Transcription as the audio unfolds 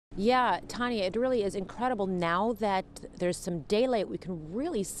Yeah, Tanya, it really is incredible. Now that there's some daylight, we can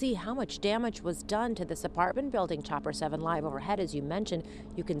really see how much damage was done to this apartment building. Chopper 7 Live overhead, as you mentioned,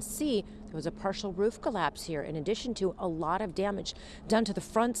 you can see there was a partial roof collapse here, in addition to a lot of damage done to the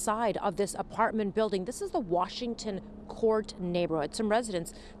front side of this apartment building. This is the Washington Court neighborhood. Some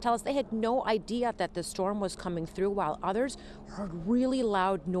residents tell us they had no idea that the storm was coming through, while others heard really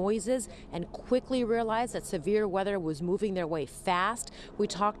loud noises and quickly realized that severe weather was moving their way fast. We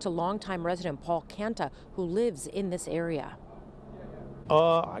talked to longtime resident Paul Canta, who lives in this area.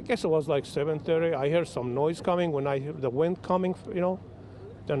 I guess it was like 7:30. I heard some noise coming when I heard the wind coming,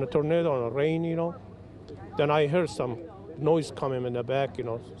 then a tornado and a rain, Then I heard some noise coming in the back,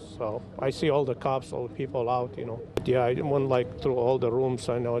 So I see all the cops, all the people out, Yeah, I went like through all the rooms.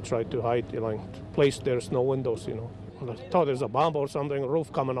 I tried to hide, place there's no windows, I thought there's a bomb or something,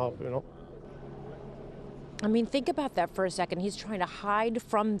 roof coming up, I mean, think about that for a second. He's trying to hide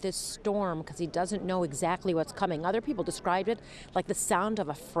from this storm because he doesn't know exactly what's coming. Other people described it like the sound of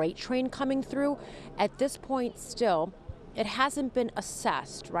a freight train coming through. At this point still, it hasn't been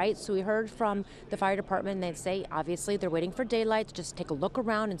assessed, right? So we heard from the fire department, and they say obviously they're waiting for daylight to just take a look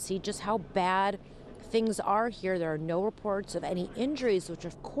around and see just how bad things are here. There are no reports of any injuries, which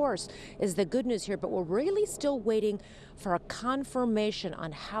of course is the good news here, but we're really still waiting for a confirmation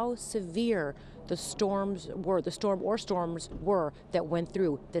on how severe the storms were, storms were that went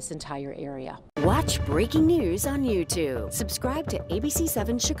through this entire area. Watch breaking news on YouTube. Subscribe to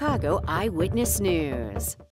ABC7 Chicago Eyewitness News.